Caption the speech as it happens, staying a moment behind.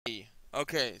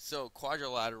Okay, so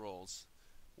quadrilaterals.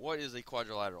 What is a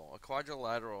quadrilateral? A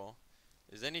quadrilateral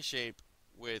is any shape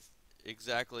with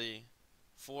exactly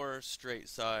four straight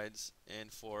sides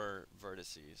and four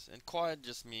vertices. And quad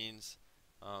just means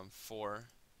four.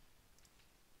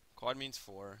 Quad means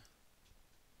four.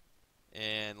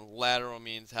 And lateral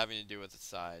means having to do with the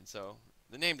side. So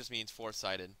the name just means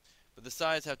four-sided. But the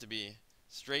sides have to be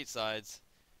straight sides,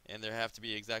 and there have to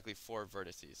be exactly four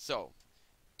vertices. So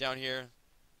down here,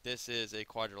 this is a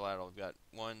quadrilateral. We've got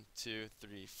one, two,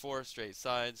 three, four straight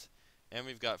sides, and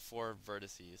we've got four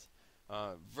vertices.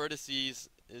 Vertices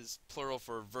is plural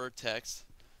for vertex,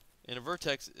 and a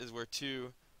vertex is where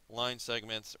two line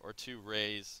segments or two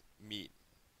rays meet.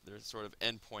 There's sort of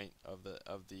endpoint of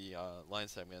the line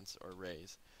segments or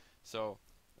rays. So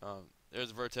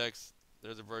there's a vertex.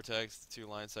 There's a vertex. Two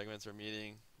line segments are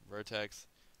meeting. Vertex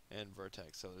and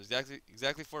vertex. So there's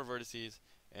exactly four vertices,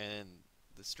 and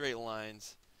the straight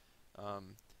lines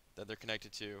that they're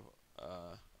connected to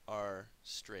are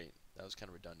straight. That was kind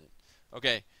of redundant.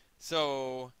 Okay,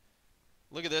 so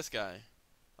look at this guy.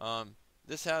 Um,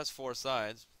 this has four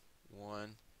sides.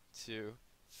 One, two,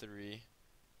 three,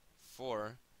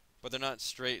 four. But they're not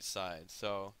straight sides,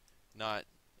 so not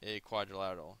a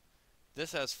quadrilateral.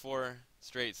 This has four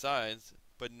straight sides,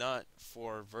 but not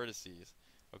four vertices.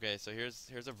 Okay, so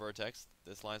here's a vertex.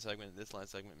 This line segment and this line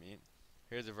segment meet.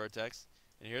 Here's a vertex,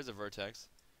 and here's a vertex.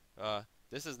 Uh,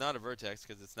 this is not a vertex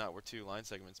because it's not where two line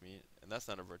segments meet, and that's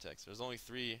not a vertex. There's only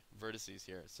three vertices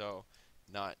here, so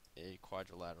not a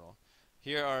quadrilateral.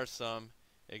 Here are some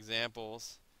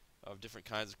examples of different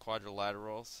kinds of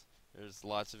quadrilaterals. There's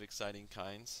lots of exciting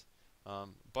kinds.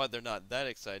 But they're not that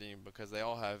exciting because they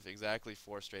all have exactly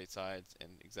four straight sides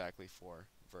and exactly four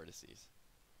vertices.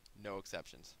 No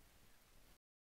exceptions.